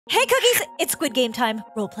Hey, Cookies! It's Squid Game time.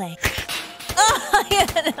 Roleplay. Oh, yeah, no,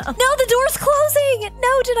 the door's closing!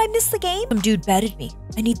 No, did I miss the game? Some dude batted me.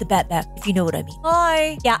 I need the bat back, if you know what I mean.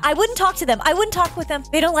 Hi. Yeah, I wouldn't talk to them. I wouldn't talk with them.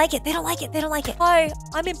 They don't like it. They don't like it. They don't like it. Hi,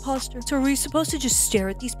 I'm imposter. So are we supposed to just stare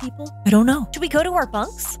at these people? I don't know. Should we go to our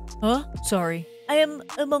bunks? Huh? Sorry. I am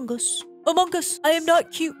Among Us. Among Us. I am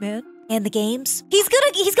not cute, man. And the games? He's got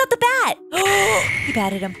the bat. He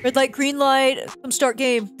batted him. Red light, green light. Come start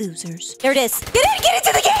game. Losers. There it is. Get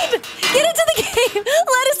into the game. Get into the game.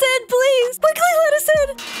 Let us in, please. Quickly let us in.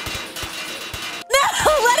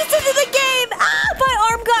 No, let us into the game. Ah, my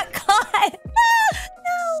arm got caught. Ah,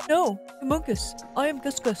 no. No, Among Us. I am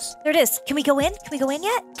Gus Gus. There it is. Can we go in? Can we go in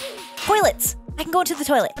yet? Toilets. I can go into the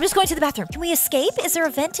toilet. I'm just going to the bathroom. Can we escape? Is there a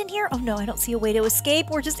vent in here? Oh no, I don't see a way to escape.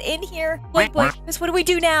 We're just in here. Wait. What do we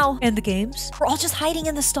do now? And the games? We're all just hiding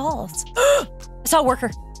in the stalls. I saw a worker.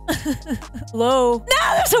 Hello?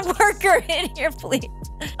 No, there's a worker in here, please.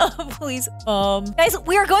 Oh, please. Guys,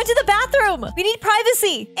 we are going to the bathroom. We need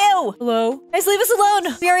privacy. Ew. Hello? Guys, leave us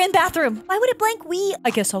alone. We are in bathroom. Why would it blank we? I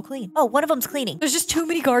guess I'll clean. Oh, one of them's cleaning. There's just too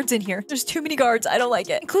many guards in here. There's too many guards. I don't like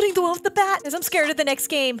it. Including the one with the bat, because I'm scared of the next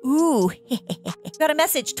game. Ooh. Got a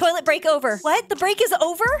message. Toilet break over. What? The break is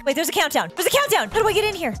over? Wait, there's a countdown. There's a countdown. How do I get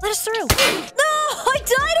in here? Let us through. No, I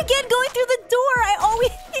died again going through the door. I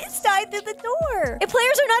always died through the door. If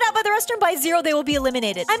players are not out by the restroom by 0, they will be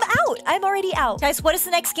eliminated. I'm out. I'm already out. Guys, what is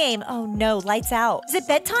the next game? Oh no, lights out. Is it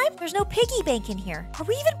bedtime? There's no piggy bank in here. Are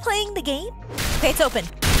we even playing the game? Okay, it's open.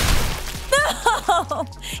 No!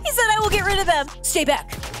 He said I will get rid of them. Stay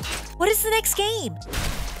back. What is the next game?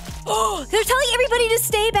 Oh, they're telling everybody to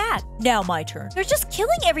stay back. Now my turn. They're just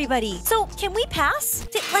killing everybody. So can we pass?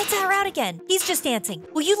 Lights are out again. He's just dancing.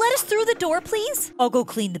 Will you let us through the door, please? I'll go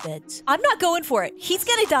clean the beds. I'm not going for it. He's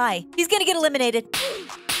gonna die. He's gonna get eliminated.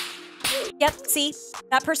 Yep, see?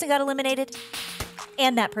 That person got eliminated.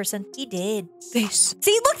 And that person. He did. Face.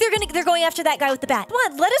 See, look, they're going after that guy with the bat. Come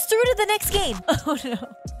on, let us through to the next game. Oh no.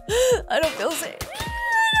 I don't feel safe.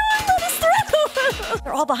 Let us through.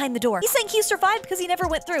 They're all behind the door. He's saying he survived because he never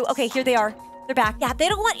went through. Okay, here they are. They're back. Yeah, they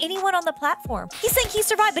don't want anyone on the platform. He's saying he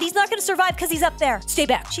survived, but he's not going to survive because he's up there. Stay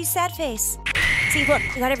back. She's sad face. See, look,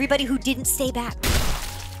 we got everybody who didn't stay back.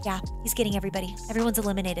 Yeah, he's getting everybody. Everyone's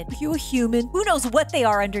eliminated. Are you a human? Who knows what they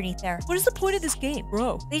are underneath there? What is the point of this game,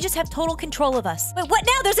 bro? They just have total control of us. Wait, what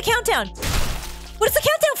now? There's a countdown. What is the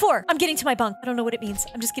countdown for? I'm getting to my bunk. I don't know what it means.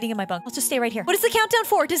 I'm just getting in my bunk. I'll just stay right here. What is the countdown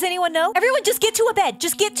for? Does anyone know? Everyone just get to a bed.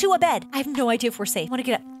 Just get to a bed. I have no idea if we're safe. I want to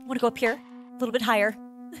get up. I want to go up here. A little bit higher.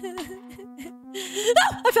 No!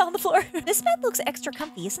 I fell on the floor. This bed looks extra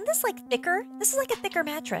comfy. Isn't this like thicker? This is like a thicker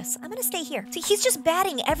mattress. I'm gonna stay here. See, he's just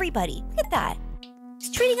batting everybody. Look at that. He's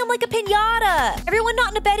treating him like a piñata. Everyone not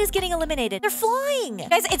in a bed is getting eliminated. They're flying.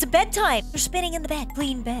 Guys, it's bedtime. They're spinning in the bed.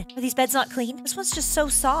 Clean bed. Are these beds not clean? This one's just so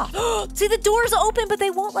soft. See, the door's open, but they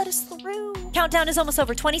won't let us through. Countdown is almost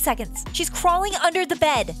over. 20 seconds. She's crawling under the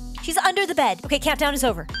bed. She's under the bed. Okay, countdown is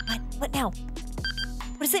over. What now?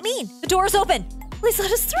 What does it mean? The door is open. Please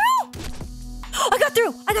let us through. I got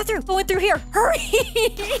through. I got through. Going through here. Hurry.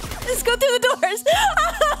 Just go through the doors.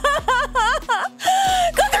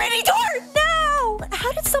 Go through any door. No.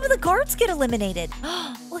 How did some of the guards get eliminated?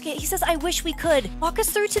 Look, he says, I wish we could. Walk us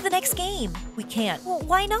through to the next game. We can't. Well,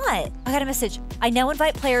 why not? I got a message. I now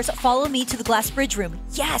invite players. Follow me to the glass bridge room.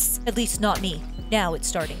 Yes. At least not me. Now it's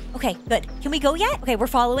starting. Okay, good. Can we go yet? Okay, we're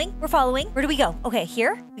following. We're following. Where do we go? Okay,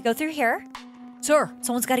 here. We go through here. Sir,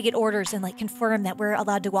 someone's got to get orders and like confirm that we're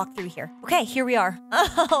allowed to walk through here. Okay, here we are.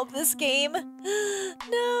 Oh, this game.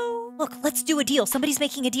 No. Look, let's do a deal. Somebody's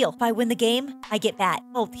making a deal. If I win the game, I get bat.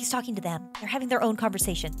 Oh, he's talking to them. They're having their own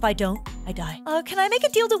conversation. If I don't, I die. Can I make a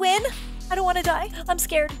deal to win? I don't want to die. I'm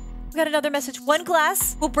scared. We got another message. One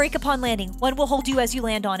glass will break upon landing. One will hold you as you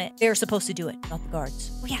land on it. They're supposed to do it, not the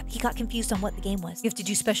guards. Oh yeah, he got confused on what the game was. You have to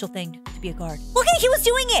do special thing to be a guard. Okay, he was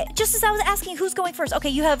doing it just as I was asking who's going first. Okay,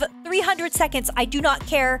 you have 300 seconds. I do not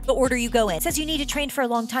care the order you go in. It says you need to train for a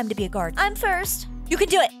long time to be a guard. I'm first. You can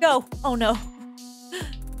do it. Go. Oh no.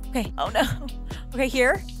 Okay. Oh no. Okay,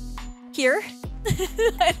 here. Here.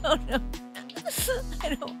 I don't know.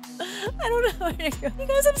 I don't know where to go. You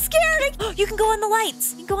guys, I'm scared. You can go on the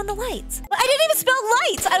lights. You can go on the lights. I didn't even spell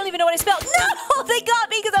lights. I don't even know what I spelled. No, they got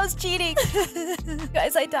me because I was cheating.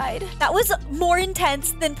 Guys, I died. That was more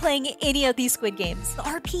intense than playing any of these Squid Games. The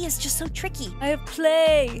RP is just so tricky. I have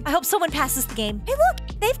play. I hope someone passes the game. Hey,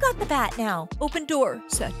 look, they've got the bat now. Open door.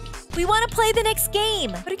 Set. We want to play the next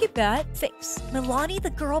game. How to get bat? Fix. Milani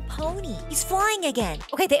the girl pony. He's flying again.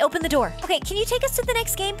 Okay, they opened the door. Okay, can you take us to the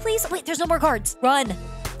next game, please? Wait, there's no more guards. Run.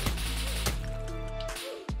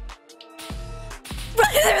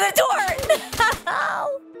 Run through the door.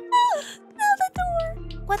 No. No, the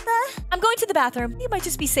door. What the? I'm going to the bathroom. It might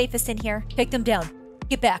just be safest in here. Take them down.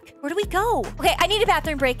 Get back. Where do we go? Okay, I need a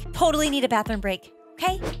bathroom break. Totally need a bathroom break.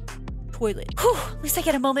 Okay? Toilet. Whew, at least I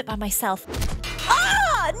get a moment by myself.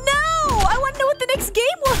 Ah, no! I want to know what the next game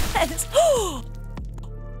was.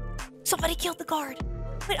 Somebody killed the guard.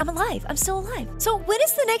 Wait, I'm alive. I'm still alive. So when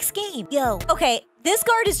is the next game? Yo. Okay, this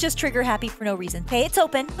guard is just trigger happy for no reason. Okay, it's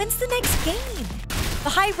open. When's the next game? The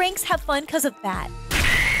high ranks have fun because of that.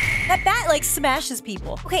 That bat, like, smashes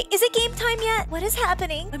people. Okay, is it game time yet? What is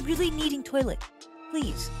happening? I'm really needing toilet.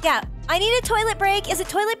 Please. Yeah, I need a toilet break. Is it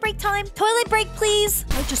toilet break time? Toilet break, please.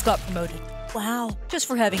 I just got promoted. Wow. Just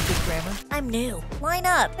for having good grammar. I'm new. Line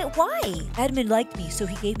up. Wait, why? Admin liked me, so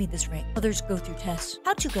he gave me this rank. Others go through tests.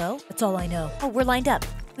 How'd you go? That's all I know. Oh, we're lined up.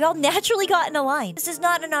 We all naturally got in a line. This is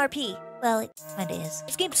not an RP. Well, it kinda is.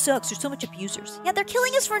 This game sucks. There's so much abusers. Yeah, they're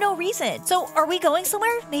killing us for no reason. So, are we going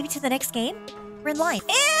somewhere? Maybe to the next game? We're in line.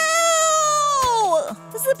 Ew!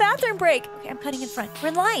 This is a bathroom break. Okay, I'm cutting in front. We're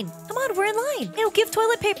in line. Come on, we're in line. Ew, give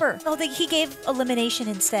toilet paper. Oh, he gave elimination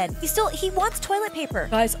instead. He wants toilet paper.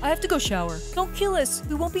 Guys, I have to go shower. Don't kill us.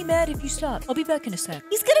 We won't be mad if you stop. I'll be back in a sec.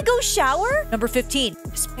 He's gonna go shower? Number 15.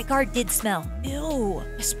 My guard did smell. Ew.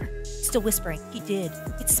 Whisper. Still whispering. He did.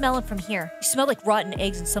 It's smelling from here. You smell like rotten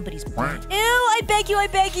eggs in somebody's blood. Ew, I beg you, I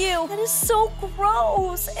beg you. That is so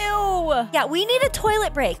gross. Ew. Yeah, we need a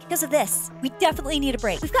toilet break because of this. We definitely need a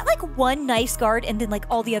break. We've got like one nice guard and then like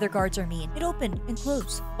all the other guards are mean. It open and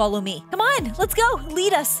close. Follow me. Come on, let's go.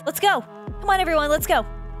 Lead us. Let's go. Come on, everyone, let's go.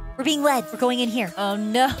 We're being led. We're going in here. Oh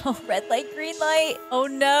no. Red light, green light. Oh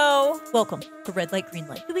no. Welcome to red light, green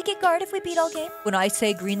light. Do we get guard if we beat all game? When I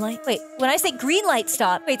say green light? Wait, when I say green light,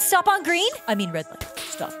 stop. Wait, stop on green? I mean red light.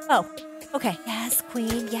 Stop. Oh, okay. Yes,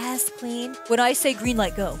 queen. Yes, queen. When I say green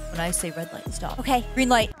light, go. When I say red light, stop. Okay, green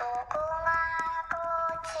light.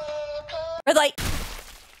 Red light.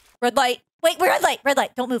 Red light. Wait, red light. Red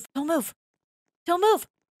light. Don't move. Don't move. Don't move.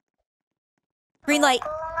 Green light.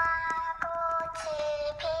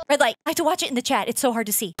 Red light. I have to watch it in the chat. It's so hard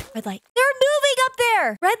to see. Red light. They're moving up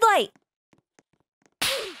there. Red light.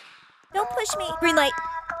 Don't push me. Green light.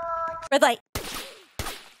 Red light.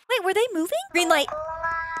 Wait, were they moving? Green light.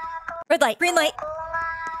 Red light. Green light.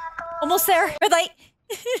 Almost there. Red light.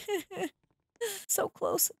 So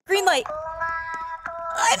close. Green light.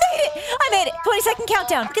 I made it! I made it! 20-second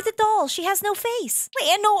countdown. Look at the doll. She has no face. Wait,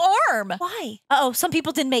 and no arm. Why? Uh-oh, some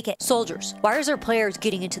people didn't make it. Soldiers, why is our players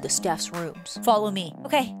getting into the staff's rooms? Follow me.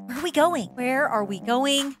 Okay, where are we going? Where are we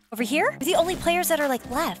going? Over here? We're the only players that are like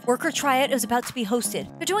left. Worker tryout is about to be hosted.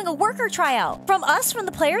 They're doing a worker tryout. From us? From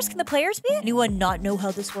the players? Can the players be it? Anyone not know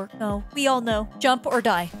how this works? No. We all know. Jump or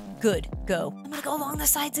die. Good. Go. I'm gonna go along the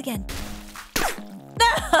sides again.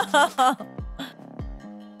 No!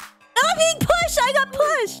 I'm being pushed! I got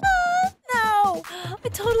pushed! No! I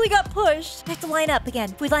totally got pushed. We have to line up again.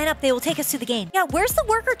 If we line up, they will take us to the game. Yeah, where's the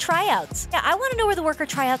worker tryouts? Yeah, I want to know where the worker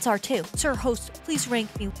tryouts are too. Sir, host, please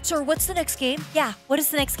rank me. Sir, what's the next game? Yeah, what is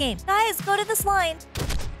the next game? Guys, go to this line.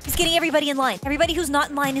 He's getting everybody in line. Everybody who's not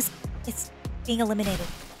in line is being eliminated.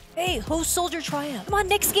 Hey, host soldier tryout. Come on,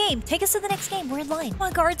 next game. Take us to the next game. We're in line. Come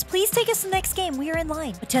on, guards. Please take us to the next game. We are in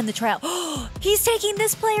line. Attend the tryout. He's taking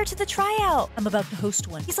this player to the tryout. I'm about to host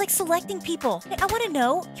one. He's like selecting people. Hey, I want to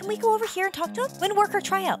know. Can we go over here and talk to him? Win worker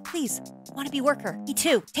tryout. Please. I want to be worker. Me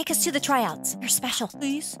too. Take us to the tryouts. You're special.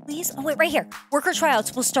 Please. Please. Oh, wait, right here. Worker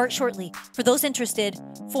tryouts will start shortly. For those interested,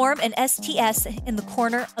 form an STS in the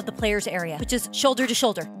corner of the player's area, which is shoulder to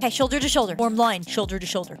shoulder. Okay, shoulder to shoulder. Form line. Shoulder to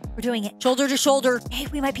shoulder. We're doing it. Shoulder to shoulder. Hey,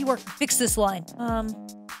 we might be working. Fix this line.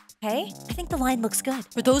 Okay. I think the line looks good.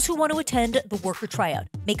 For those who want to attend the worker tryout,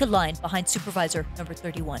 make a line behind supervisor number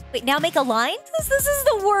 31. Wait, now make a line? This is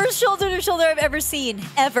the worst shoulder to shoulder I've ever seen.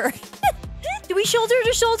 Ever. Do we shoulder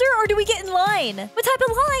to shoulder or do we get in line? What type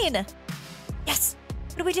of line? Yes.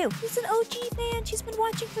 What do we do? She's an OG fan. She's been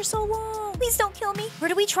watching for so long. Please don't kill me. Where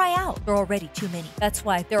do we try out? There are already too many. That's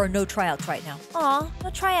why there are no tryouts right now. Aw, no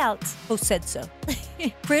tryouts. Host said so.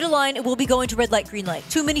 Create a line and we'll be going to red light, green light.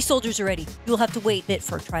 Too many soldiers already. You'll have to wait a bit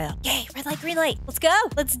for a tryout. Yay, red light, green light. Let's go.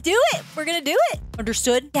 Let's do it. We're gonna do it.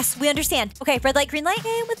 Understood? Yes, we understand. Okay, red light, green light.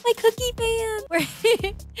 Hey, I'm with my cookie fan.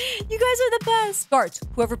 You guys are the best. Guards,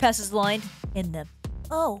 whoever passes the line, end them.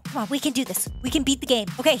 Oh, come on, we can do this. We can beat the game.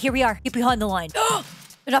 Okay, here we are. Get behind the line.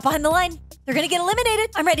 They're not behind the line. They're gonna get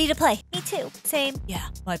eliminated. I'm ready to play. Me too. Same. Yeah,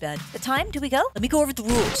 my bad. The time? Do we go? Let me go over the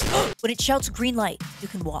rules. When it shouts green light, you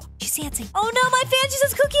can walk. She's dancing. Oh no, my fan, she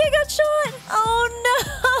says Cookie, I got shot. Oh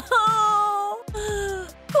no.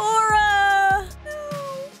 Cora.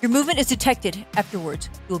 No. Your movement is detected. Afterwards,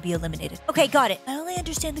 you will be eliminated. Okay, got it. I only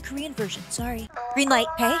understand the Korean version. Sorry. Green light,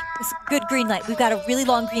 okay? It's good green light. We've got a really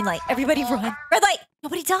long green light. Everybody run. Red light.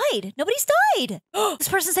 Nobody died. Nobody's died. This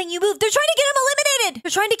person's saying you moved. They're trying to get him eliminated.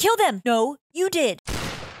 They're trying to kill them. No, you did.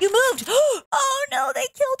 You moved. Oh no, they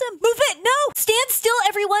killed him. Move it. No. Stand still,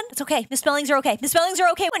 everyone. It's okay. Misspellings are okay. Misspellings are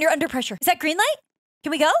okay when you're under pressure. Is that green light? Can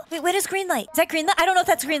we go? Wait, when is green light? Is that green light? I don't know if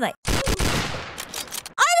that's green light. I didn't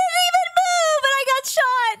even move and I got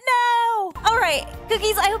shot. No. All right,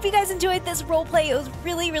 cookies, I hope you guys enjoyed this role play. It was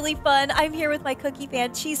really, really fun. I'm here with my cookie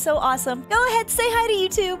fan. She's so awesome. Go ahead, say hi to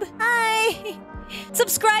YouTube. Hi.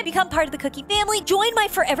 Subscribe, become part of the Cookie family. Join my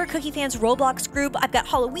Forever Cookie Fans Roblox group. I've got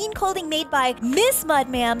Halloween clothing made by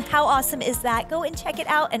missmudmaam. How awesome is that? Go and check it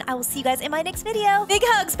out, and I will see you guys in my next video. Big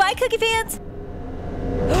hugs. Bye, Cookie fans.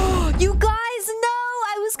 You guys know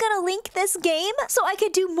I was gonna link this game so I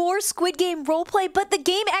could do more Squid Game roleplay, but the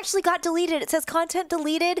game actually got deleted. It says content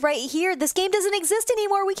deleted right here. This game doesn't exist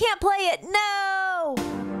anymore. We can't play it. No.